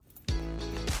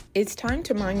It's time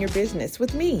to mind your business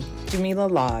with me, Jamillah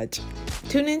Lodge.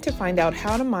 Tune in to find out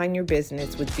how to mind your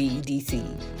business with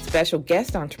BEDC, special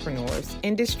guest entrepreneurs,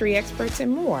 industry experts,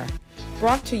 and more.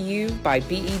 Brought to you by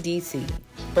BEDC.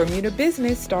 Bermuda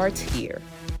Business starts here.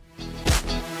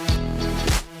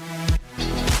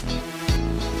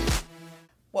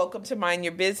 Welcome to Mind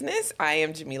Your Business. I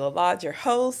am Jamillah Lodge, your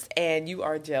host, and you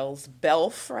are Giles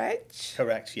Belfrage.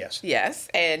 Correct, yes. Yes,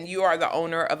 and you are the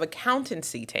owner of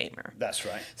Accountancy Tamer. That's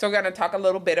right. So we're going to talk a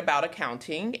little bit about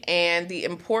accounting and the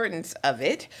importance of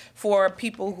it for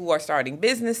people who are starting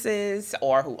businesses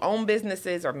or who own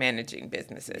businesses or managing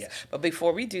businesses. Yes. But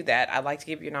before we do that, I'd like to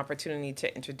give you an opportunity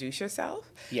to introduce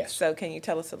yourself. Yes. So can you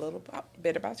tell us a little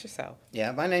bit about yourself?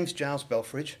 Yeah, my name's Giles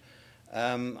Belfrage.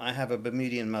 I have a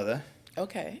Bermudian mother.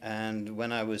 Okay. And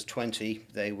when I was 20,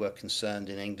 they were concerned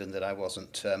in England that I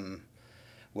wasn't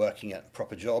working at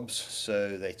proper jobs,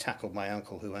 so they tackled my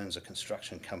uncle, who owns a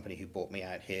construction company, who brought me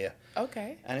out here.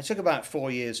 Okay. And it took about 4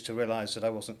 years to realise that I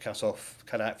wasn't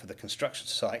cut out for the construction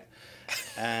site,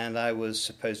 and I was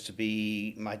supposed to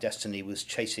be, my destiny was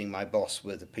chasing my boss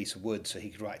with a piece of wood so he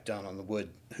could write down on the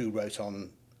wood who worked on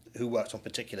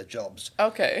particular jobs.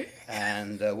 Okay.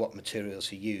 And what materials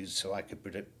he used, so I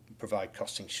could provide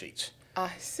costing sheets.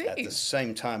 I see. At the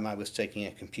same time, I was taking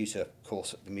a computer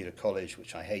course at Bermuda College,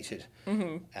 which I hated,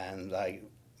 and I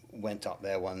went up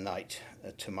there one night,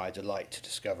 to my delight, to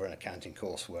discover an accounting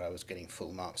course where I was getting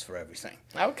full marks for everything.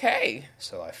 Okay.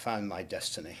 So I found my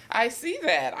destiny. I see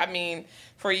that. I mean,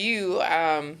 for you,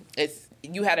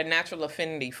 you had a natural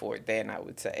affinity for it then, I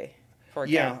would say.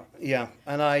 Yeah.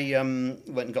 And I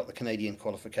went and got the Canadian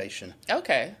qualification.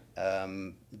 Okay.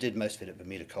 Did most of it at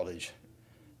Bermuda College,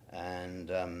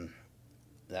 and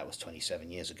that was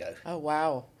 27 years ago. Oh,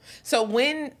 wow. So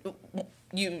when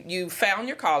you found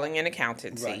your calling in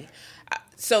accountancy, right.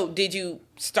 So did you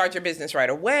start your business right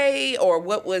away, or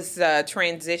what was the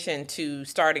transition to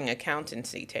starting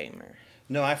Accountancy Tamer?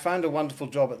 No, I found a wonderful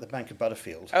job at the Bank of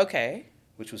Butterfield. Okay.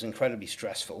 Which was incredibly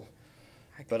stressful.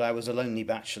 But I was a lonely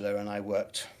bachelor, and I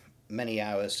worked many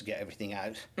hours to get everything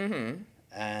out. Mm-hmm.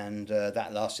 And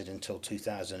that lasted until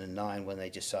 2009, when they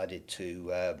decided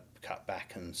to cut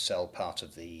back and sell part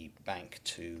of the bank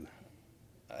to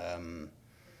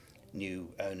new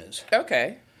owners.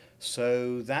 Okay.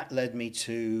 So that led me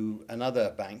to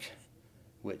another bank,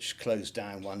 which closed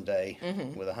down one day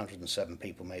with 107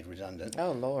 people made redundant.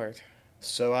 Oh, Lord.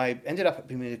 So I ended up at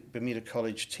Bermuda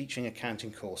College teaching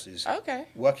accounting courses, okay,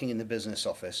 working in the business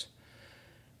office,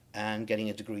 and getting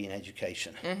a degree in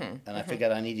education. And I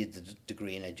figured I needed the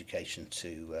degree in education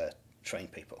to train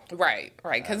people. Right,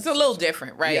 because it's a little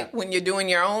different, right? Yeah. When you're doing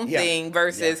your own thing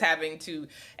versus having to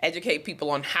educate people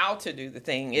on how to do the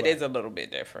thing, it is a little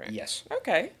bit different. Yes.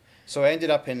 Okay. So I ended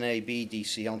up in a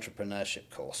BEDC entrepreneurship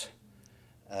course.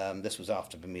 This was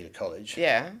after Bermuda College.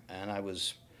 Yeah. And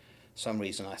some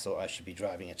reason I thought I should be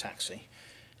driving a taxi.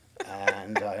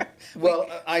 And I we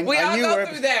all knew go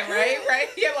through that, right?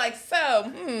 You're like,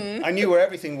 I knew where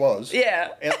everything was. Yeah.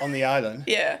 On the island.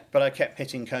 Yeah. But I kept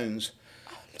hitting cones.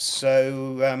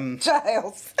 So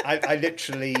Giles. I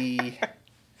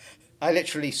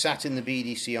literally sat in the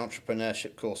BEDC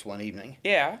entrepreneurship course one evening.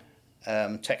 Yeah.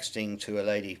 Texting to a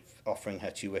lady offering her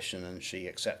tuition, and she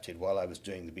accepted while I was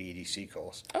doing the BEDC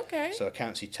course. Okay. So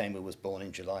Accountancy Tamer was born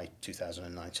in July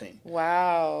 2019.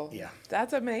 Wow. Yeah.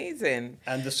 That's amazing.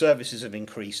 And the services have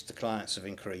increased, the clients have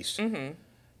increased.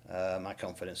 My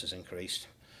confidence has increased.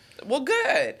 Well,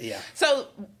 good. Yeah.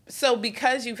 So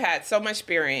because you've had so much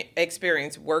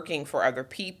experience working for other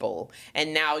people,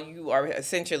 and now you are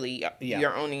essentially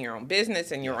you're owning your own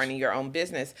business and you're running your own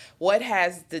business, what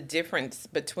has the difference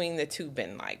between the two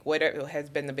been like? What has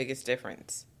been the biggest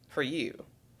difference for you?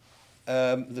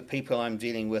 The people I'm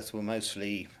dealing with were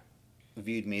mostly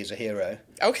viewed me as a hero.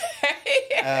 Okay.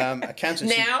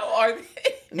 Accountancy. Now are they?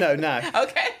 No, now.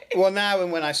 Okay. Well, now and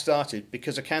when I started,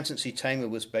 because Accountancy Tamer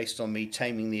was based on me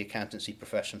taming the accountancy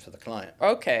profession for the client.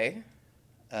 Okay.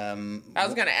 I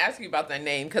was going to ask you about that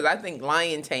name, because I think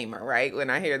lion tamer, right, when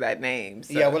I hear that name.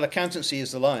 So. Yeah, well, accountancy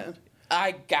is the lion.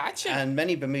 I gotcha. And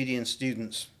many Bermudian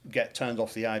students get turned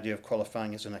off the idea of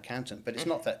qualifying as an accountant, but it's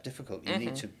not that difficult. You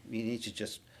need to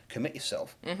just commit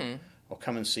yourself, or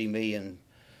come and see me and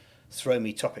throw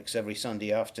me topics every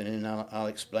Sunday afternoon, and I'll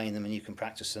explain them, and you can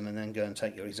practice them, and then go and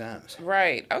take your exams.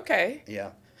 Right, okay. Yeah,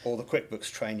 or the QuickBooks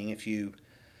training if you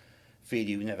feel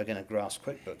you're never going to grasp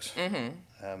QuickBooks.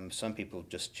 Some people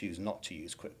just choose not to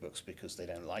use QuickBooks because they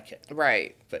don't like it.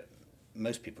 Right. But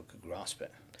most people could grasp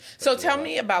it. So tell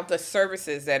me about the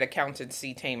services that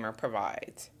Accountancy Tamer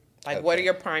provides. Like, what are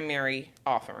your primary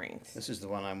offerings? This is the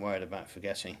one I'm worried about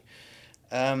forgetting.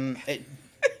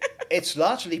 It's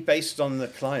largely based on the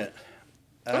client.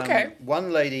 Okay.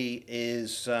 One lady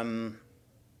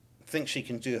thinks she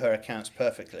can do her accounts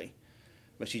perfectly,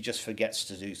 but she just forgets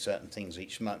to do certain things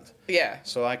each month. Yeah.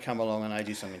 So I come along and I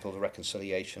do something called a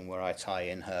reconciliation, where I tie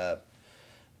in her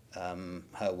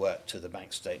work to the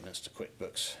bank statements, to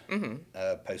QuickBooks,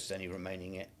 post any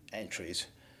remaining entries,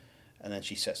 and then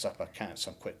she sets up accounts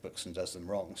on QuickBooks and does them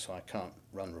wrong, so I can't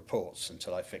run reports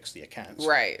until I fix the accounts.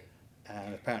 Right.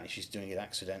 And apparently she's doing it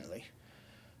accidentally,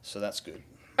 so that's good.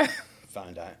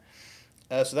 Found out.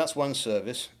 So that's one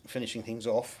service, finishing things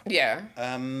off. Yeah.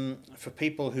 For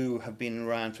people who have been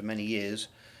around for many years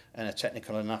and are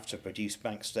technical enough to produce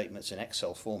bank statements in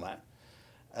Excel format,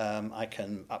 I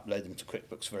can upload them to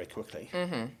QuickBooks very quickly,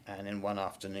 and in one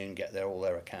afternoon get all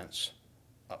their accounts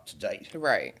up to date.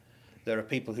 Right. There are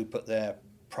people who put their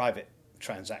private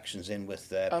transactions in with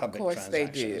their public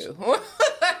transactions. Of course they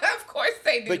do. Of course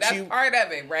they do. But that's part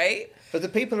of it, right? But the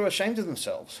people are ashamed of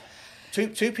themselves.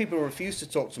 Two people refuse to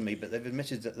talk to me, but they've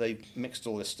admitted that they've mixed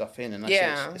all this stuff in, and I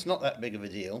say it's not that big of a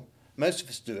deal. Most of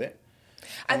us do it.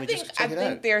 I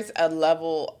think there's a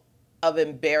level of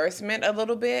embarrassment a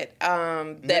little bit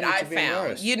that I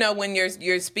found. You know, when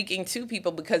you're speaking to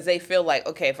people, because they feel like,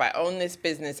 okay, if I own this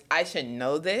business, I should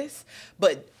know this.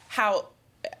 But how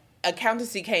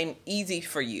accountancy came easy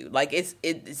for you. Like it's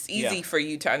easy for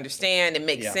you to understand. It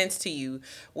makes sense to you.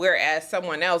 Whereas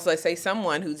someone else, let's say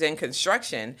someone who's in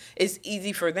construction, it's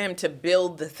easy for them to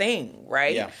build the thing,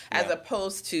 right? Yeah. As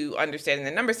opposed to understanding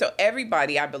the numbers. So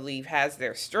everybody, I believe, has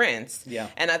their strengths. Yeah.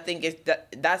 And I think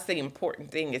that's the important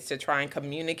thing, is to try and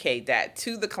communicate that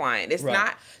to the client. It's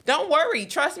not, don't worry,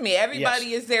 trust me,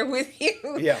 everybody is there with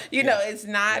you. Yeah. You know, it's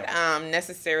not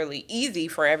necessarily easy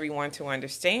for everyone to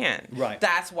understand. Right.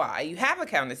 That's why you have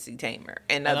Accountancy Tamer.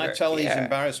 And I tell these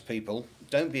embarrassed people,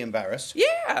 don't be embarrassed.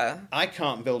 Yeah. I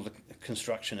can't build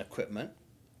construction equipment.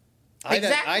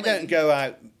 Exactly. I don't go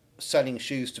out selling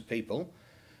shoes to people,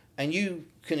 and you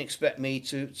can expect me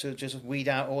to just weed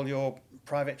out all your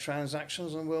private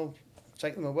transactions and we'll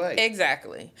take them away.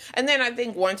 Exactly. And then I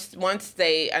think once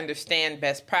they understand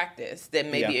best practice, then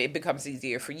maybe it becomes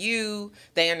easier for you.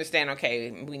 They understand,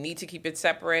 okay, we need to keep it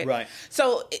separate. Right.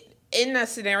 So in a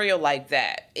scenario like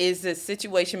that, is the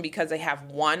situation because they have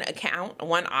one account,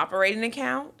 one operating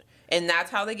account, and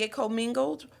that's how they get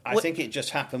commingled? I think it just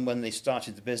happened when they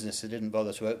started the business. They didn't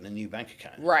bother to open a new bank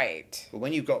account. Right. But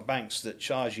when you've got banks that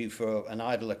charge you for an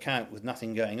idle account with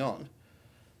nothing going on,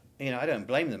 you know, I don't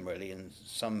blame them really in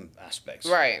some aspects.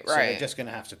 Right. So they're just going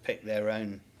to have to pick their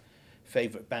own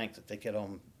favourite bank that they get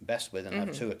on best with and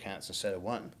have two accounts instead of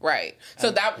one. Right.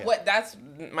 So that's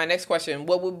my next question.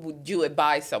 What would you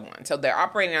advise someone? So they're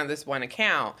operating on this one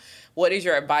account. What is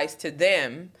your advice to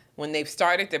them when they've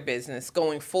started their business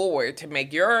going forward to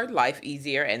make your life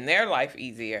easier and their life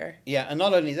easier? Yeah, and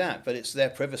not only that, but it's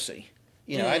their privacy.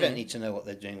 You know, I don't need to know what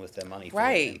they're doing with their money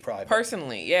in private.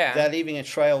 Personally, yeah. They're leaving a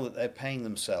trail that they're paying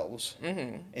themselves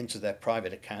into their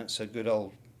private accounts. So good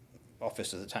old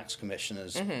Office of the Tax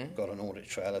Commissioner's got an audit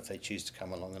trail if they choose to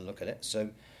come along and look at it.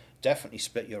 So definitely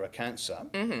split your accounts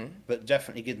up, but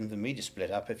definitely give them the media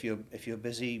split up if you're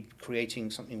busy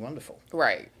creating something wonderful.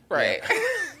 Right. Yeah.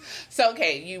 So,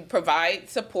 okay, you provide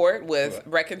support with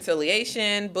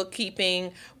reconciliation,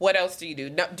 bookkeeping. What else do you do?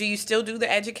 Do you still do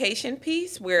the education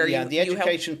piece? The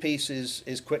education piece is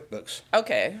QuickBooks.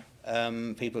 Okay.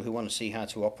 People who want to see how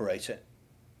to operate it,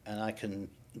 and I can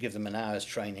give them an hour's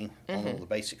training on all the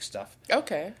basic stuff.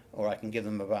 Okay. Or I can give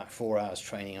them about 4 hours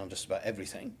training on just about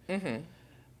everything. And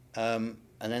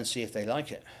then see if they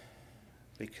like it.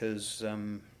 Because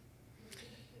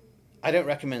I don't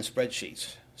recommend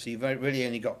spreadsheets. So you've really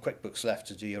only got QuickBooks left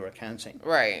to do your accounting.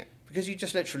 Right. Because you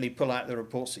just literally pull out the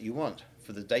reports that you want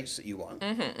for the dates that you want.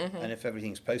 And if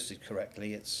everything's posted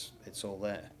correctly, it's all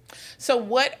there. So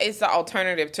what is the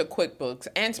alternative to QuickBooks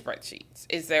and spreadsheets?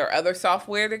 Is there other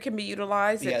software that can be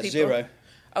utilized? Yeah, Xero.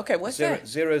 Okay, what's that?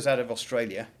 Xero's out of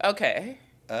Australia. Okay.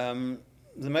 The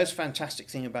most fantastic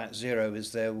thing about Xero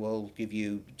is they will give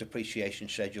you depreciation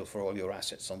schedule for all your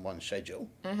assets on one schedule.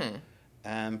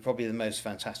 And probably the most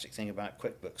fantastic thing about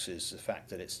QuickBooks is the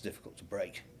fact that it's difficult to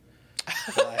break.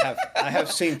 So I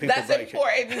have seen people break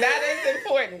it. That is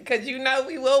important, because you know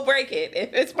we will break it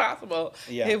if it's possible.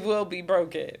 Yeah. It will be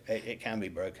broken. It can be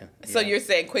broken. So you're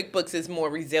saying QuickBooks is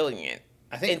more resilient?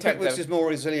 I think QuickBooks is more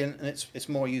resilient and it's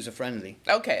more user friendly.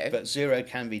 Okay. But Xero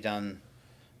can be done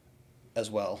as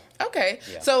well. Okay.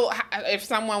 Yeah. So if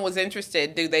someone was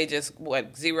interested, do they just,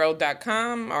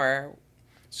 Xero.com or?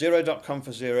 Xero.com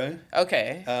for Xero.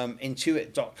 Okay.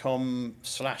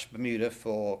 Intuit.com/Bermuda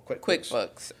for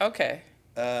QuickBooks. Okay.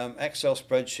 Excel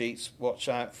spreadsheets, watch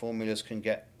out, formulas can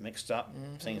get mixed up,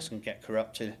 things can get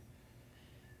corrupted.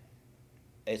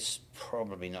 it's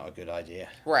probably not a good idea.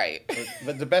 Right.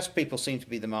 But the best people seem to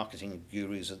be the marketing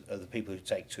gurus are the people who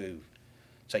take to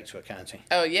accounting.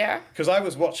 Oh, yeah? Because I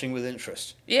was watching with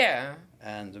interest. Yeah.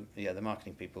 And the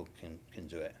marketing people can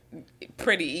do it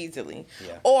pretty easily.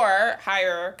 Yeah. Or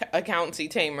hire Accountancy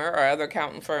Tamer or other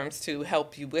accountant firms to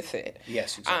help you with it.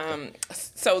 Yes, exactly.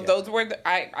 Those were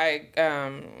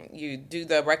you do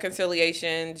the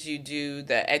reconciliations, you do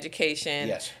the education.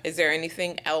 Yes. Is there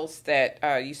anything else that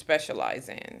you specialize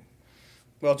in?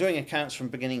 Well, doing accounts from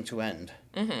beginning to end.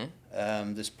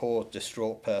 Mm-hmm. This poor,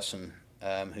 distraught person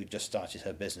who just started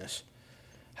her business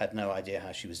had no idea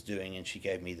how she was doing, and she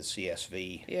gave me the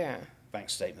CSV bank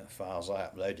statement files. I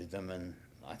uploaded them, and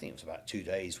I think it was about 2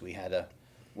 days. We had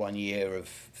 1 year of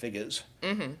figures.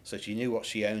 Mm-hmm. So she knew what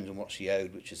she owned and what she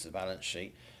owed, which is the balance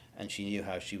sheet, and she knew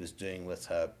how she was doing with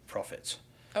her profits.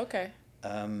 Okay.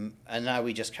 And now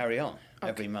we just carry on. Okay.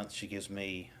 Every month she gives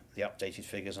me the updated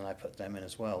figures, and I put them in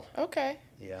as well. Okay.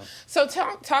 Yeah. So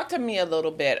talk to me a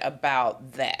little bit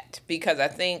about that, because I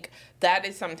think that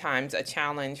is sometimes a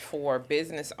challenge for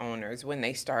business owners when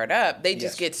they start up. They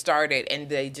just get started and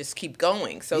they just keep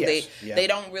going. So they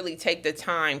don't really take the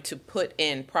time to put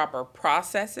in proper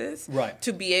processes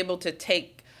to be able to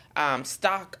take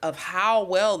stock of how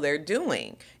well they're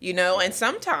doing, and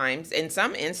sometimes in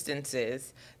some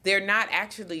instances they're not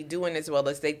actually doing as well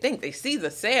as they think. They see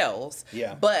the sales,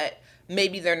 but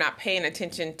maybe they're not paying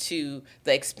attention to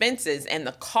the expenses and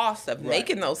the cost of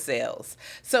making those sales.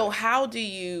 So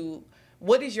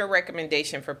what is your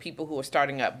recommendation for people who are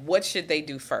starting up? What should they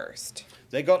do first?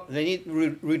 They need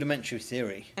rudimentary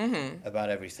theory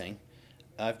about everything.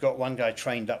 I've got one guy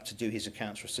trained up to do his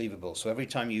accounts receivable. So every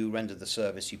time you render the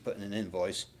service, you put in an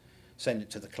invoice, send it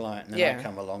to the client, and then I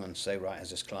come along and say, right, has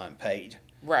this client paid?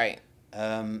 Right.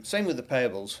 Same with the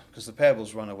payables, because the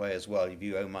payables run away as well. If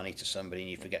you owe money to somebody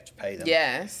and you forget to pay them.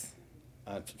 Yes.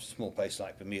 A small place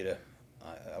like Bermuda,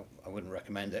 I wouldn't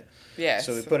recommend it. Yes.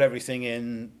 So we put everything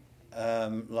in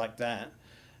like that.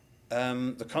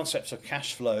 The concept of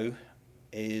cash flow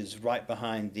is right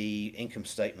behind the income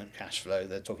statement cash flow.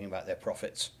 They're talking about their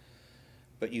profits.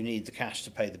 But you need the cash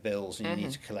to pay the bills, and you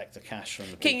need to collect the cash from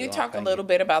the people. Can you talk a little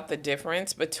bit about the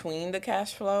difference between the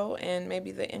cash flow and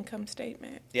maybe the income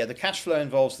statement? Yeah, the cash flow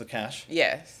involves the cash.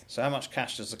 Yes. So how much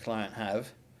cash does the client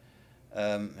have?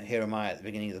 Here am I at the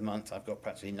beginning of the month. I've got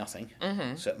practically nothing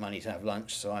except money to have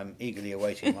lunch. So I'm eagerly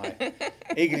awaiting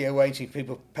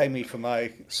people pay me for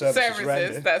my services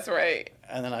rendered. That's right.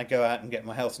 And then I go out and get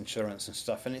my health insurance and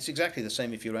stuff. And it's exactly the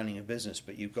same if you're running a business,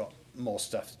 but you've got more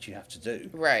stuff that you have to do.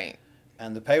 Right.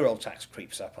 And the payroll tax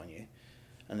creeps up on you,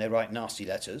 and they write nasty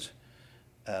letters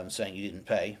saying you didn't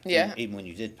pay, even when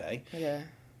you did pay. Yeah.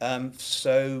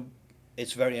 So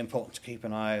it's very important to keep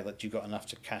an eye that you've got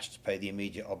enough cash to pay the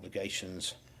immediate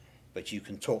obligations, but you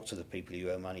can talk to the people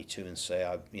you owe money to and say,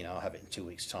 I'll have it in 2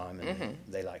 weeks' time, and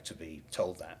they like to be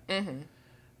told that. Mm-hmm.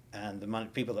 And the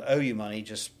people that owe you money,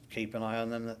 just keep an eye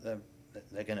on them that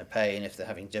they're going to pay, and if they're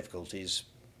having difficulties,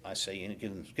 I say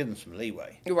give them some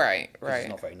leeway. Right. It's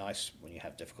not very nice when you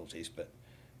have difficulties, but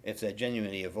if they're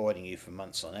genuinely avoiding you for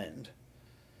months on end,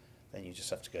 then you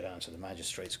just have to go down to the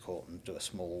magistrate's court and do a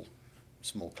small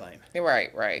claim.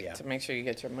 Right, to make sure you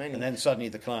get your money. And then suddenly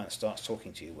the client starts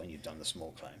talking to you when you've done the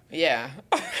small claim. Yeah.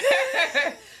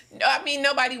 I mean,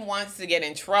 nobody wants to get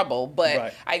in trouble,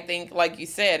 but I think, like you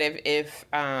said, if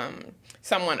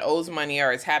someone owes money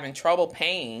or is having trouble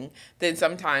paying, then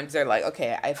sometimes they're like,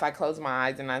 okay, if I close my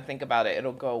eyes and I think about it,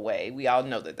 it'll go away. We all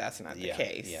know that that's not the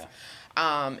case. Yeah.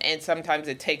 And sometimes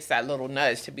it takes that little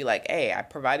nudge to be like, hey, I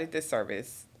provided this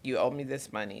service. You owe me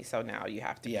this money, so now you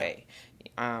have to pay.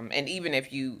 And even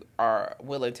if you are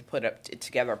willing to put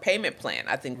together a payment plan,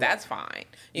 I think that's fine.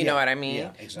 You know what I mean?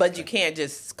 Yeah, exactly. But you can't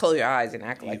just close your eyes and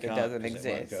act like it doesn't exist.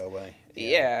 It won't go away.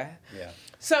 Yeah.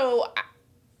 So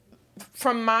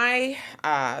from my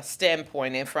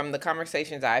standpoint and from the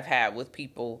conversations I've had with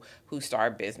people who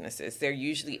start businesses, they're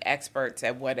usually experts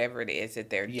at whatever it is that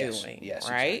they're doing,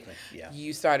 right? Exactly. Yeah.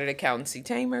 You started Accountancy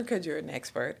Tamer because you're an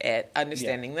expert at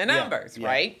understanding the numbers,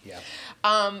 right? Yeah.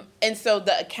 And so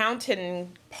the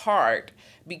accounting part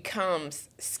becomes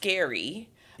scary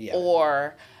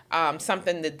or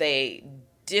something that they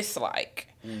dislike.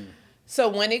 So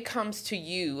when it comes to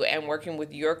you and working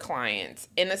with your clients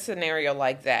in a scenario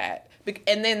like that,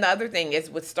 and then the other thing is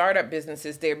with startup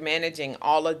businesses, they're managing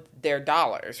all of their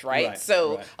dollars, right?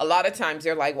 So a lot of times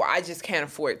they're like, well, I just can't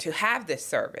afford to have this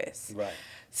service. Right.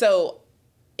 So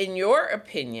in your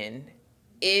opinion,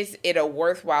 is it a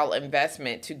worthwhile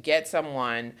investment to get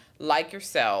someone like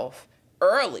yourself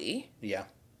early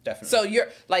Definitely. So you're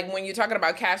like, when you're talking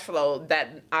about cash flow,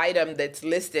 that item that's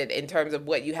listed in terms of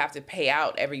what you have to pay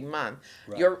out every month,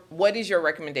 what is your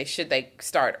recommendation? Should they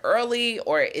start early,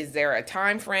 or is there a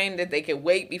time frame that they can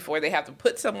wait before they have to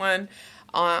put someone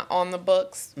on the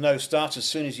books? No, start as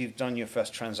soon as you've done your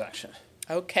first transaction.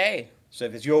 Okay. So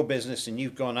if it's your business and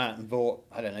you've gone out and bought,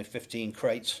 15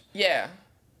 crates. Yeah.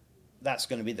 That's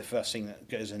going to be the first thing that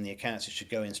goes in the accounts. It should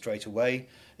go in straight away.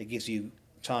 It gives you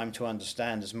time to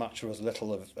understand as much or as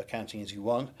little of accounting as you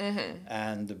want.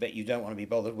 And the bit you don't want to be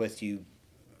bothered with, you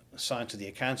assign to the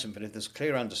accountant. But if there's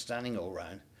clear understanding all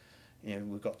around,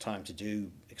 we've got time to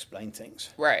explain things.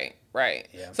 Right.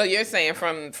 Yeah. So you're saying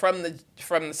from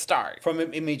the start. From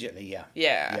immediately, yeah.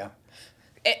 Yeah.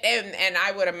 And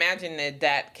I would imagine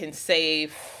that can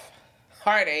save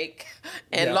heartache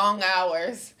and long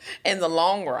hours in the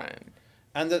long run.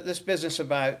 And this business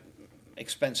about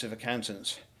expensive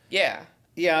accountants. Yeah.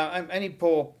 Yeah, any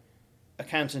poor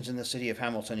accountant in the city of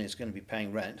Hamilton is going to be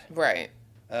paying rent. Right.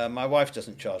 My wife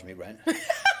doesn't charge me rent.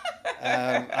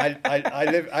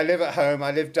 I live at home.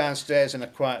 I live downstairs in a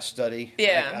quiet study.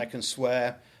 Yeah. I can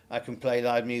swear. I can play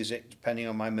live music depending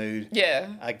on my mood. Yeah.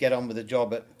 I get on with the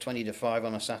job at 20 to 5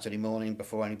 on a Saturday morning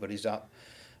before anybody's up,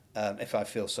 if I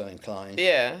feel so inclined.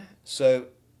 Yeah. So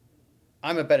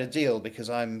I'm a better deal because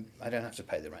I don't have to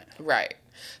pay the rent. Right.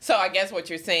 So I guess what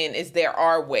you're saying is there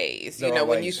are ways.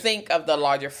 When you think of the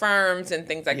larger firms and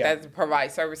things like that to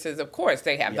provide services, of course,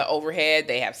 they have the overhead,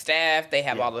 they have staff, they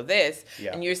have all of this.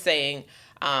 Yeah. And you're saying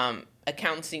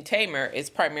Accountancy Tamer is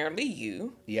primarily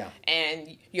you. Yeah.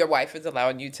 And your wife is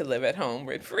allowing you to live at home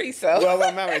rent-free, so. Well,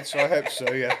 we're married, so I hope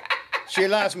so, yeah. She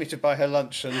allows me to buy her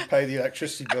lunch and pay the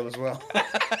electricity bill as well.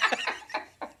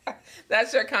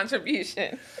 That's your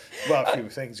contribution. Well, a few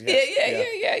things,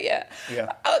 yes.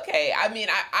 Yeah. Okay, I mean,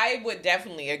 I would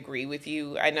definitely agree with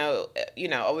you. I know,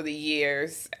 over the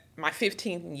years, my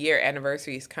 15th year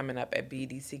anniversary is coming up at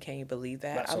BDC. Can you believe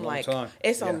that? That's a long time.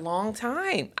 It's a long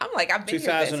time. I'm like, I've been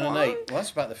 2008. Here this long. Well,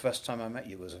 that's about the first time I met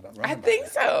you. Was about. I think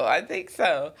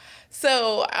so.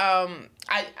 So,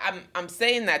 I'm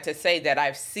saying that to say that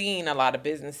I've seen a lot of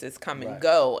businesses come and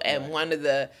go, and one of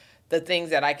the things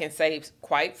that I can say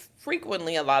quite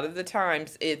frequently, a lot of the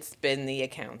times, it's been the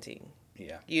accounting.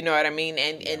 Yeah. You know what I mean?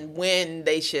 And when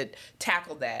they should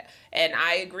tackle that. And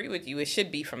I agree with you. It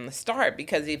should be from the start,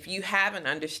 because if you have an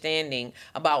understanding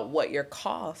about what your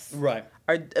costs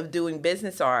of doing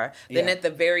business are, then at the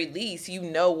very least, you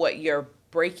know what your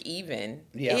break even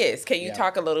is. Can you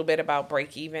talk a little bit about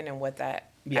break even and what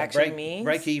that actually means?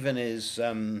 Break even is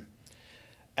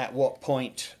at what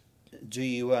point do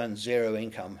you earn zero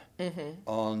income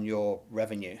on your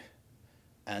revenue?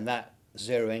 And that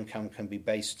zero income can be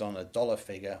based on a dollar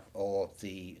figure or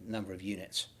the number of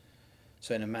units.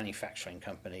 So in a manufacturing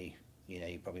company,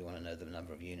 you probably want to know the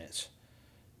number of units.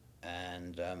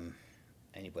 And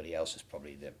anybody else is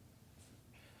probably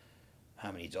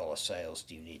how many dollar sales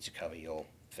do you need to cover your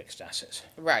fixed assets?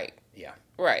 Right. Yeah.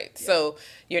 Right. Yeah. So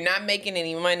you're not making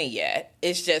any money yet.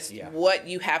 It's just what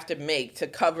you have to make to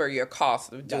cover your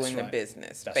cost of doing the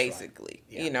business, basically.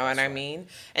 Right. You know what I mean?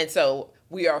 And so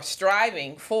we are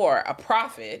striving for a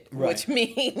profit, which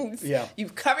means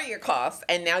you've covered your costs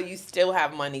and now you still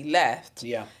have money left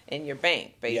in your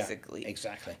bank, basically. Yeah,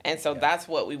 exactly. And so that's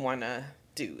what we want to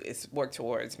do, is work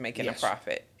towards making a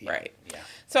profit. Yeah. Right. Yeah.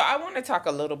 So I want to talk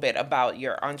a little bit about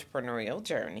your entrepreneurial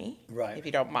journey, if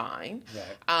you don't mind.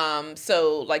 Right.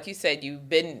 So like you said, you've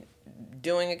been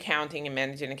doing accounting and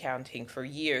managing accounting for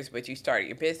years, but you started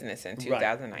your business in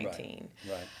 2019.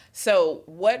 Right. So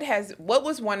what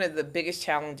was one of the biggest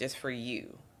challenges for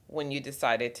you when you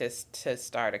decided to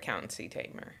start Accountancy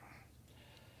Tamer?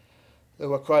 There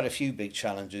were quite a few big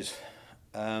challenges.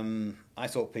 I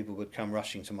thought people would come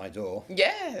rushing to my door.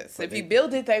 Yes, if you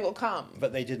build it, they will come.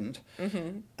 But they didn't.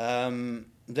 Mm-hmm.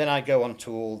 Then I go on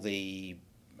to all the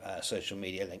social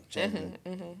media,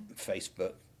 LinkedIn,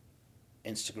 Facebook,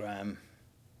 Instagram,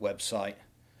 website.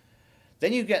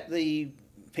 Then you get the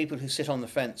people who sit on the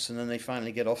fence, and then they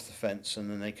finally get off the fence,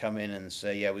 and then they come in and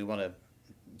say, yeah, we want to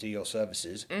do your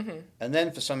services. Mm-hmm. And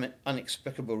then for some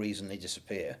inexplicable reason, they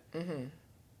disappear. Mm-hmm.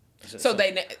 So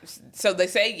they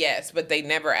say yes, but they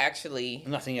never actually...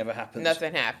 Nothing ever happens.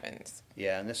 Nothing happens.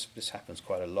 Yeah, and this happens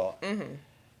quite a lot. Mm-hmm.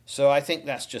 So I think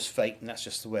that's just fate, and that's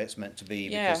just the way it's meant to be,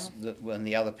 because when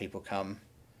the other people come...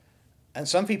 And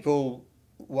some people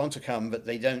want to come, but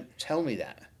they don't tell me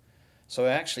that. So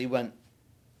I actually went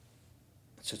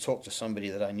to talk to somebody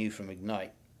that I knew from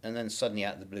Ignite, and then suddenly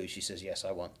out of the blue she says, yes,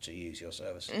 I want to use your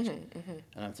services. Mm-hmm, mm-hmm.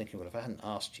 And I'm thinking, well, if I hadn't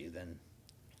asked you, then...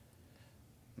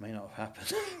 may not have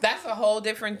happened. That's a whole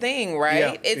different thing, right?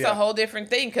 Yeah, It's a whole different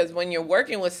thing because when you're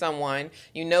working with someone,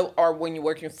 or when you're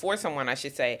working for someone, I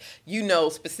should say,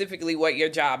 specifically what your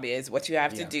job is, what you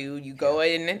have to do. You go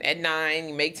in at 9,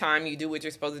 you make time, you do what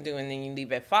you're supposed to do, and then you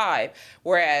leave at 5.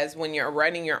 Whereas when you're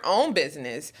running your own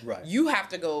business, you have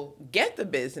to go get the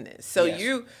business. So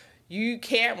you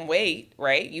can't wait,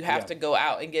 right? You have to go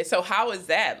out and get. So how is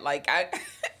that? Like I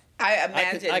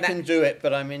imagine I can do it,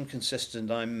 but I'm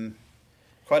inconsistent. I'm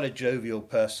quite a jovial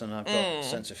person. I've got a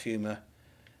sense of humour.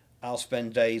 I'll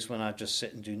spend days when I just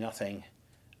sit and do nothing,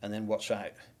 and then watch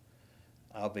out.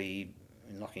 I'll be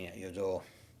knocking at your door.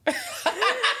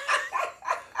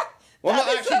 Well,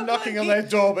 not actually knocking on their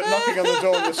door, but knocking on the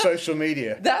door with social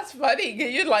media. That's funny.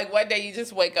 You're like, one day you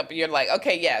just wake up and you're like,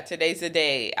 okay, today's the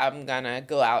day I'm going to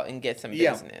go out and get some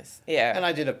business. Yeah. And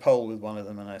I did a poll with one of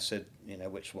them, and I said,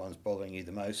 which one's bothering you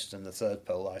the most? And the third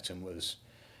poll item was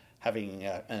having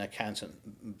an accountant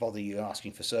bother you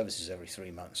asking for services every 3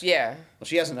 months. Yeah. Well,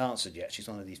 she hasn't answered yet. She's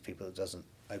one of these people that doesn't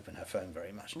open her phone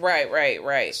very much.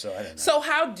 Right. So I don't know. So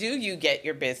how do you get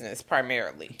your business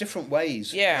primarily? Different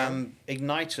ways. Yeah.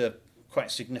 Ignite are quite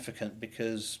significant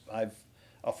because I've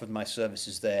offered my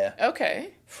services there.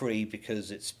 Okay. Free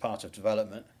because it's part of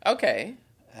development. Okay.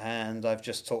 And I've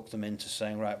just talked them into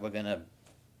saying, right,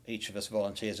 each of us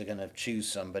volunteers are going to choose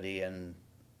somebody and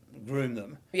groom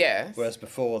them. Yes. Whereas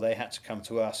before they had to come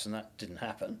to us, and that didn't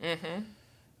happen. Mm-hmm.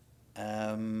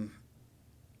 And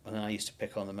then I used to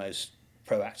pick on the most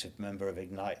proactive member of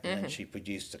Ignite, and then she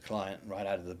produced a client right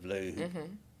out of the blue.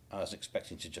 I was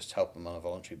expecting to just help them on a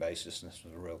voluntary basis, and this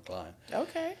was a real client.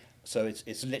 Okay. So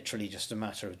it's literally just a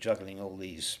matter of juggling all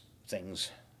these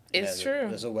things. It's true.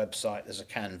 There's a website, there's a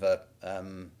Canva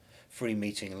free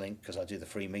meeting link, because I do the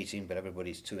free meeting, but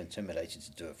everybody's too intimidated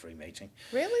to do a free meeting.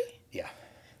 Really? Yeah.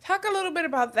 Talk a little bit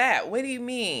about that. What do you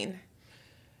mean?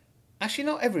 Actually,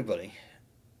 not everybody.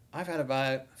 I've had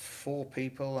about 4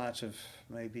 people out of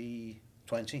maybe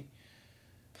 20.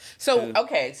 So,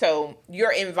 so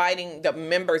you're inviting the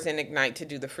members in Ignite to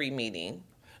do the free meeting?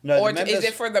 No, or is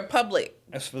it for the public?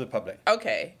 It's for the public.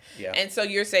 Okay. Yeah. And so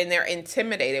you're saying they're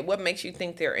intimidated. What makes you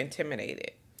think they're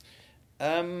intimidated?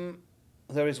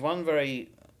 There is one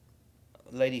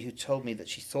lady who told me that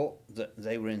she thought that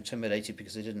they were intimidated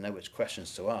because they didn't know which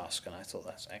questions to ask, and I thought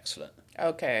that's excellent.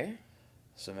 Okay.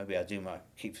 So maybe I do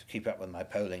keep up with my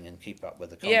polling and keep up with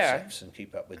the concepts and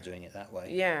keep up with doing it that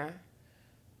way. Yeah.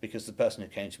 Because the person who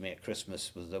came to me at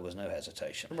Christmas, there was no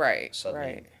hesitation. Right.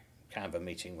 Suddenly, Canva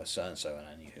meeting was so-and-so, and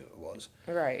I knew who it was.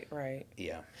 Right.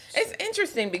 Yeah. So. It's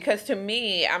interesting because to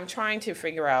me, I'm trying to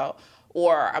figure out,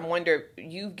 or I wonder,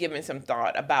 you've given some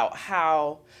thought about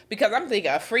how, because I'm thinking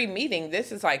a free meeting,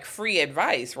 this is like free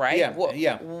advice, right?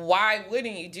 Yeah. Why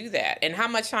wouldn't you do that? And how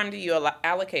much time do you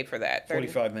allocate for that?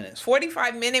 45 minutes.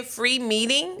 45-minute free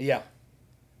meeting? Yeah.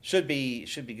 Should be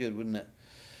good, wouldn't it?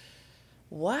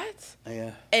 What?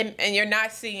 Yeah. And you're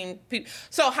not seeing people.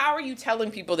 So how are you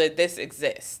telling people that this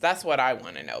exists? That's what I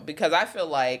want to know, because I feel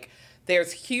like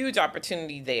there's huge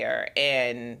opportunity there.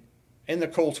 And in the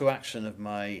call to action of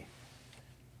my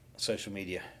social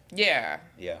media. Yeah.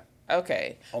 Yeah.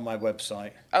 Okay. On my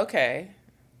website. Okay.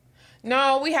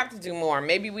 No, we have to do more.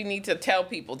 Maybe we need to tell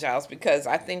people, Giles, because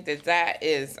I think that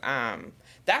is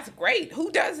that's great. Who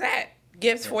does that?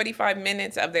 Gives 45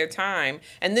 minutes of their time,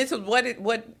 and this is what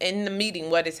in the meeting,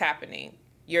 what is happening?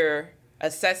 You're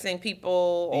assessing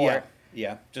people, or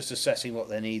just assessing what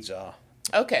their needs are.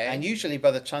 Okay. And usually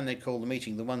by the time they call the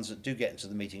meeting, the ones that do get into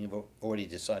the meeting have already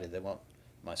decided they want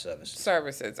my services.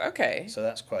 Okay. So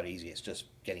that's quite easy. It's just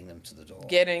getting them to the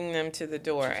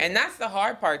door. And that's the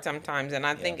hard part sometimes, and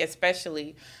I think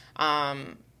especially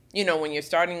when you're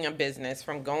starting a business,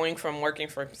 from working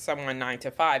for someone 9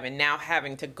 to 5 and now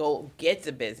having to go get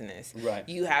the business, right,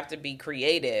 you have to be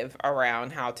creative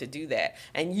around how to do that.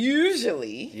 And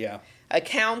usually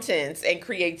accountants and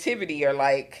creativity are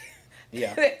like,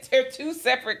 they're two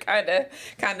separate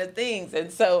kind of things.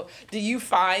 And so do you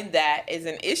find that is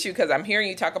an issue? Because I'm hearing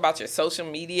you talk about your social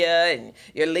media and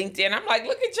your LinkedIn. I'm like,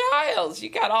 look at Giles. You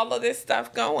got all of this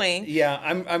stuff going. Yeah,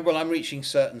 I'm reaching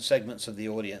certain segments of the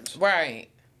audience. Right.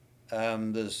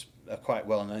 There's a quite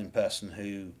well-known person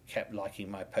who kept liking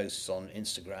my posts on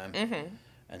Instagram,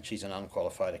 and she's an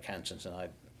unqualified accountant, and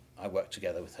I work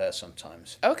together with her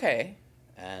sometimes. Okay.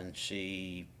 And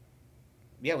we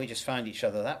just found each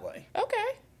other that way.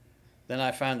 Okay. Then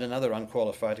I found another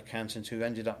unqualified accountant who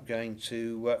ended up going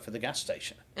to work for the gas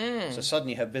station. So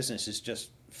suddenly her business is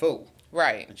just full.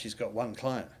 Right. And she's got one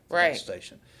client at the gas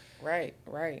station. Right.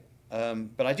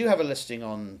 But I do have a listing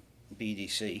on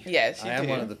BDC. Yes, you I am do.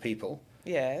 one of the people.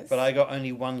 Yes. But I got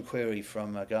only one query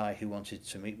from a guy who wanted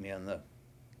to meet me on the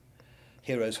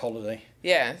hero's holiday.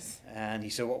 Yes. And he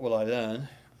said, what will I learn?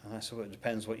 And I said, well, it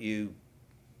depends what you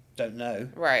don't know.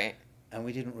 Right. And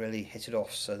we didn't really hit it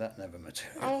off, so that never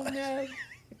materialized. Oh, no.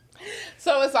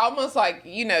 So it's almost like,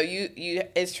 you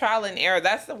it's trial and error.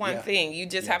 That's the one thing. You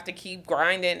just have to keep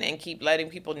grinding and keep letting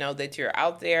people know that you're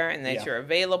out there and that you're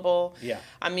available. Yeah.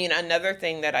 I mean, another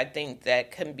thing that I think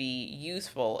that can be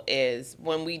useful is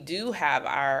when we do have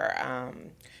our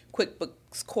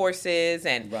QuickBooks courses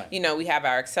and, we have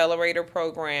our accelerator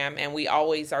program, and we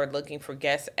always are looking for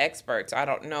guest experts. I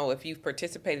don't know if you've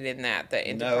participated in that, the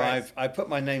enterprise. No, I put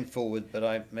my name forward,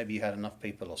 but maybe you had enough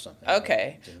people or something.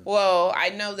 Okay. Well, I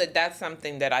know that that's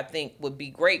something that I think would be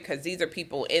great, because these are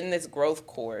people in this growth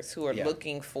course who are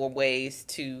looking for ways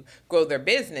to grow their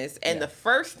business. And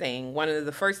one of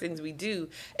the first things we do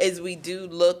is we do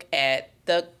look at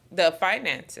the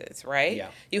finances, right? Yeah.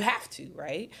 You have to,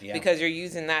 right? Yeah. Because you're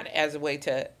using that as a way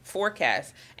to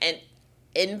forecast. And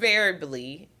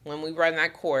invariably, when we run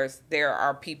that course, there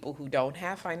are people who don't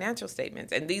have financial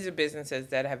statements. And these are businesses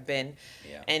that have been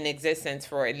in existence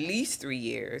for at least 3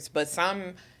 years, but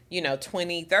some,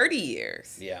 20, 30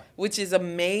 years. Yeah. Which is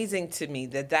amazing to me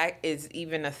that is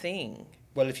even a thing.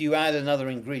 Well, if you add another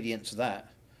ingredient to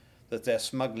that they're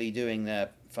smugly doing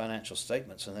their financial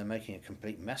statements and they're making a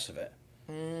complete mess of it.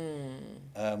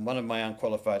 One of my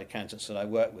unqualified accountants that I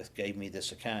work with gave me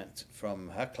this account from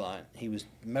her client. He was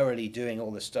merrily doing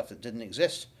all this stuff that didn't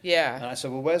exist. Yeah. And I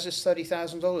said, well, where's this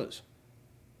 $30,000?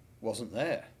 Wasn't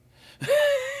there.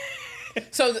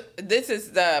 So this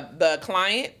is the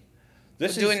client?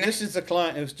 This is the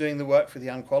client who's doing the work for the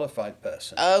unqualified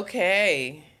person.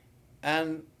 Okay.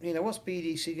 And, what's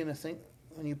BDC going to think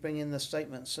when you bring in the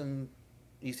statements and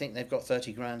you think they've got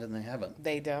 30 grand and they haven't?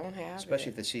 They don't have Especially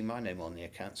if they see my name on the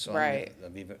account. So right.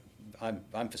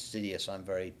 I'm fastidious. I'm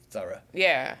very thorough.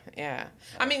 Yeah.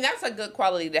 I mean, that's a good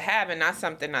quality to have, and that's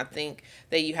something I think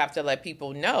that you have to let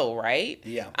people know, right?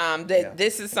 Yeah.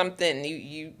 This is something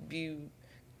you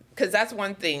because that's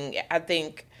one thing I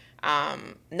think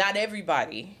not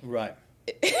everybody right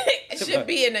should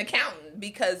be an accountant,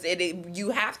 because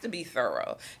you have to be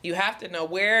thorough. You have to know,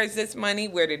 where is this money?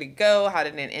 Where did it go? How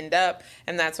did it end up?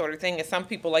 And that sort of thing. And some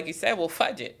people, like you said, will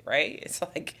fudge it, right? It's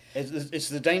like... It's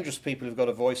the dangerous people who've got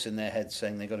a voice in their head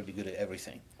saying they've got to be good at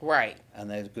everything. Right. And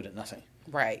they're good at nothing.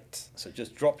 Right. So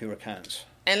just drop your accounts.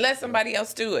 And let somebody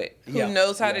else do it, who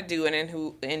knows how to do it and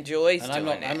who enjoys doing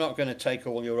it. I'm not going to take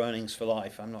all your earnings for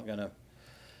life. I'm not going to,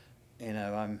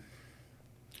 I'm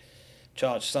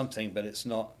charge something, but it's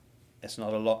not a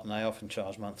lot, and I often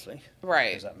charge monthly.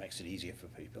 Right. Because that makes it easier for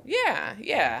people. Yeah.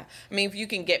 I mean, if you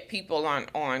can get people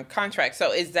on contract.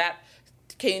 So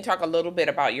can you talk a little bit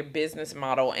about your business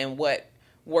model and what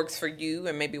works for you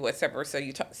and maybe what separates? So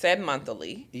you said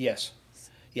monthly. Yes.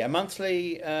 Yeah,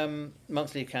 monthly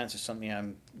accounts is something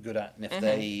I'm good at, and if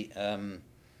they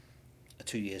are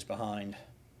 2 years behind,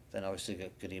 then obviously they're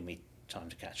going to give me time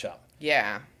to catch up.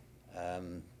 Yeah.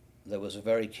 There was a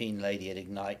very keen lady at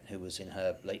Ignite who was in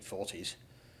her late 40s,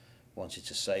 wanted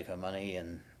to save her money,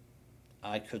 and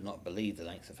I could not believe the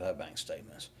length of her bank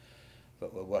statements.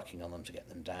 But we're working on them to get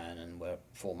them down, and we're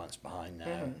 4 months behind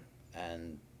now.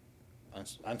 And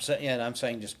I'm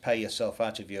saying just pay yourself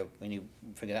out of when you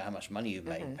figure out how much money you've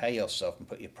made, pay yourself and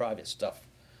put your private stuff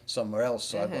somewhere else,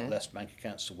 so I've got less bank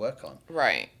accounts to work on.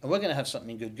 Right. And we're going to have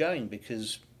something good going,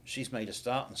 because she's made a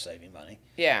start in saving money.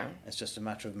 Yeah. It's just a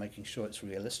matter of making sure it's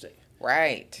realistic.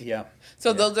 Right. Yeah.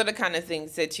 So those are the kind of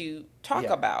things that you talk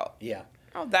about. Yeah.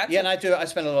 Oh, that's... Yeah, and I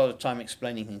spend a lot of time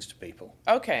explaining things to people.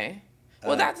 Okay.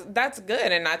 Well, that's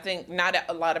good, and I think not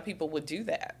a lot of people would do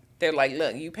that. They're like,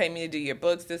 look, you pay me to do your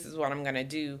books, this is what I'm going to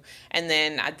do. And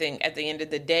then I think at the end of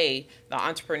the day, the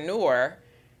entrepreneur,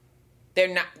 they're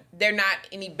not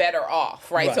any better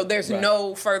off, right? So there's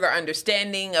no further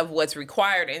understanding of what's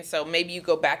required, and so maybe you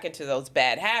go back into those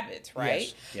bad habits, right?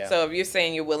 Yes. Yeah. So if you're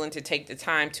saying you're willing to take the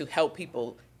time to help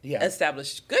people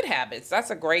establish good habits, that's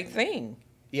a great thing.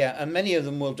 Yeah, and many of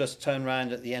them will just turn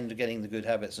around at the end of getting the good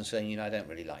habits and saying, I don't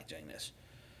really like doing this.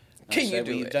 And Can you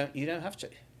do it? You don't have to.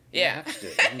 Yeah.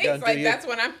 It's like, that's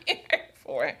what I'm here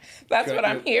for. That's what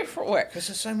I'm here for. Because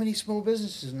there's so many small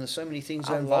businesses and there's so many things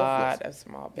they're involved with. A lot of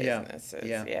small businesses.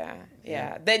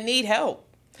 Yeah. That need help.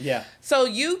 Yeah. So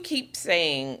you keep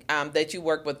saying that you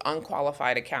work with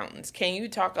unqualified accountants. Can you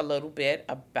talk a little bit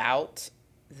about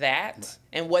that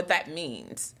and what that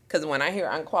means? Because when I hear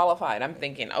unqualified, I'm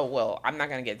thinking, oh, well, I'm not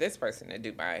going to get this person to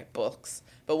do my books.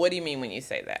 But what do you mean when you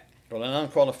say that? Well, an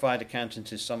unqualified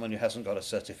accountant is someone who hasn't got a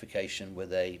certification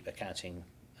with a accounting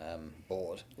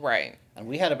board. Right. And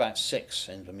we had about 6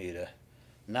 in Bermuda.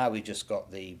 Now we just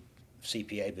got the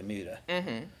CPA Bermuda.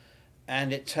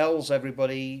 And it tells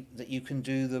everybody that you can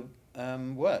do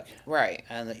work. Right.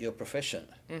 And that you're proficient.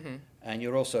 Mm-hmm. And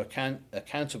you're also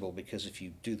accountable, because if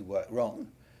you do the work wrong,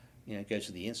 go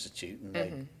to the institute and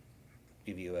they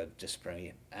give you a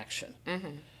disciplinary action.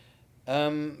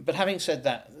 Mm-hmm. But having said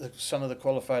that, some of the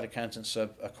qualified accountants are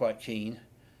quite keen.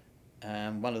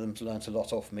 One of them's learnt a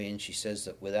lot off me, and she says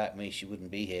that without me she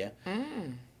wouldn't be here.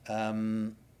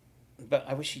 But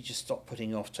I wish she'd just stop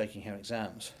putting off taking her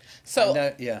exams.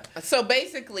 So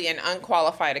basically an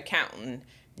unqualified accountant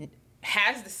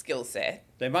has the skill set.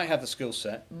 They might have the skill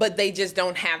set, but they just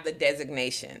don't have the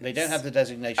designation. They don't have the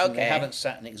designation. Okay. They haven't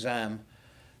sat an exam.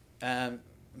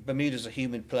 Bermuda's a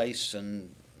humid place,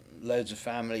 and loads of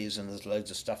families, and there's loads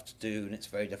of stuff to do, and it's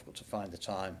very difficult to find the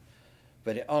time.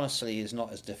 But it honestly is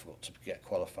not as difficult to get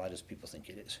qualified as people think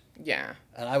it is. Yeah.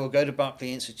 And I will go to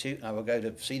Berkeley Institute, and I will go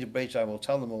to Cedar Bridge, I will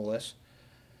tell them all this.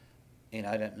 I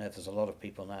don't know if there's a lot of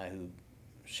people now who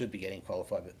should be getting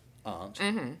qualified but aren't.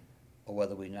 Mm-hmm. Or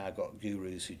whether we now got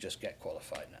gurus who just get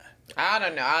qualified now. I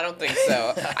don't know. I don't think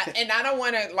so. And I don't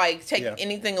want to take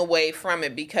anything away from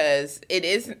it, because it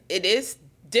is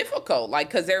difficult.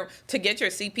 Because to get your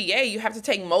CPA, you have to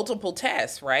take multiple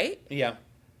tests, right? Yeah.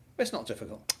 It's not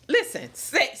difficult. Listen,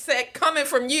 coming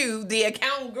from you, the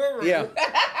accountant guru. Yeah.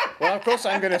 Well, of course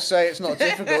I'm going to say it's not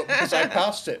difficult because I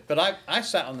passed it. But I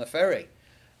sat on the ferry.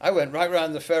 I went right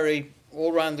round the ferry,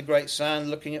 all round the Great Sand,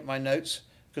 looking at my notes,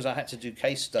 because I had to do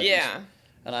case studies. Yeah.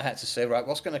 And I had to say, right,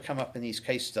 what's going to come up in these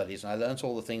case studies? And I learnt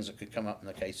all the things that could come up in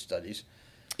the case studies.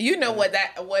 You know what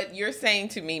you're saying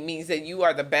to me means that you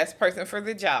are the best person for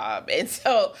the job. And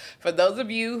so for those of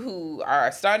you who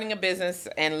are starting a business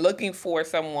and looking for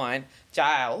someone,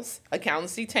 Giles,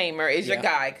 Accountancy Tamer, is your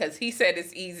guy, because he said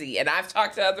it's easy. And I've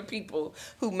talked to other people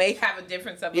who may have a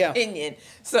difference of opinion.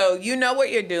 So you know what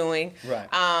you're doing. Right.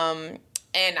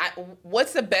 And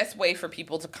what's the best way for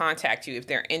people to contact you if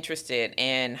they're interested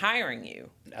in hiring you?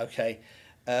 Okay.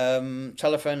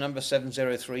 Telephone number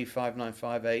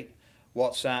 703-5958.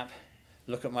 WhatsApp.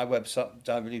 Look at my website,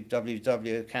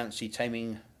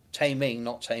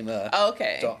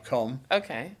 www.accountancytaming.com.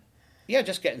 Okay. Yeah,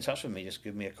 just get in touch with me. Just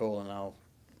give me a call, and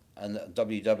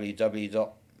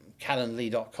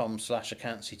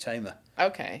www.calendly.com/accountancytamer.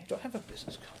 Okay. Do I have a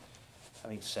business card?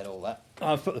 Having said all that,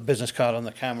 I'll put the business card on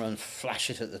the camera and flash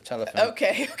it at the telephone.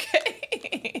 Okay.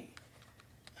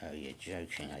 Oh, you're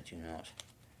joking. I do not.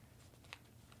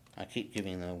 I keep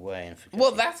giving them away and forgetting.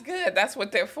 Well, that's good. That's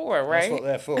what they're for, right? That's what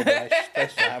they're for. But I'm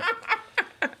supposed to have.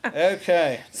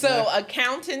 Okay. So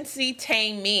Accountancy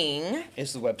Taming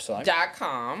is the website.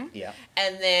 .com. Yeah.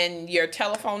 And then your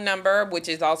telephone number, which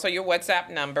is also your WhatsApp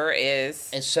number,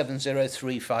 is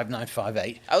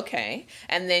 703-5958. Okay.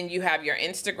 And then you have your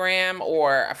Instagram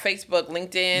or Facebook,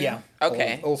 LinkedIn. Yeah.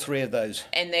 Okay. All three of those.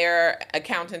 And they're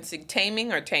Accountancy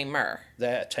Taming or Tamer?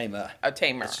 They're Tamer. A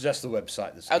Tamer. It's just the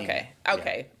website that's Okay.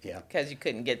 Yeah. Because you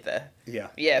couldn't get the...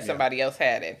 Yeah. Somebody else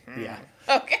had it. Yeah.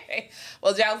 Okay.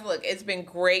 Well, Giles, look, it's been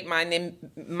great minding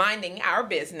our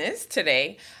business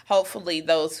today. Hopefully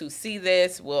those who see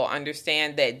this will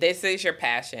understand that this is your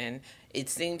passion. It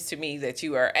seems to me that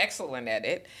you are excellent at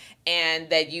it, and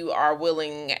that you are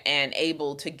willing and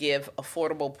able to give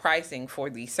affordable pricing for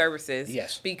these services.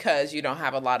 Yes. Because you don't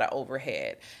have a lot of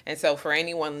overhead. And so for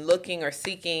anyone looking or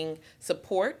seeking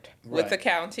support with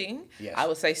accounting, I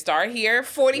would say start here.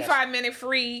 45-minute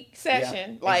free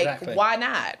session. Exactly. Why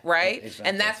not, right? Exactly.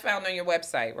 And that's found on your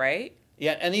website, right?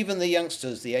 Yeah, and even the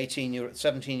youngsters, the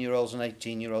 17-year-olds and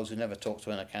 18-year-olds who never talked to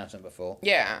an accountant before.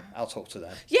 Yeah. I'll talk to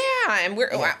them. Yeah, and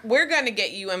we're going to get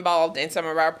you involved in some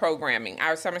of our programming.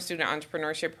 Our Summer Student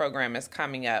Entrepreneurship Program is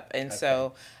coming up, and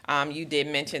so you did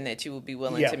mention that you would be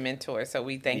willing to mentor, so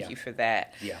we thank you for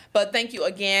that. Yeah. But thank you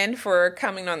again for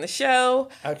coming on the show.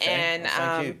 Okay, and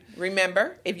thank you.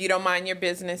 Remember, if you don't mind your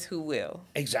business, who will?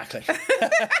 Exactly.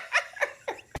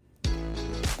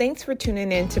 Thanks for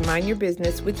tuning in to Mind Your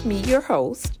Business with me, your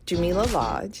host, Jamillah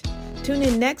Lodge. Tune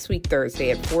in next week, Thursday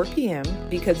at 4 p.m.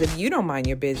 because if you don't mind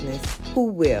your business, who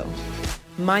will?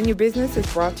 Mind Your Business is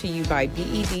brought to you by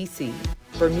BEDC.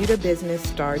 Bermuda Business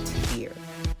starts here.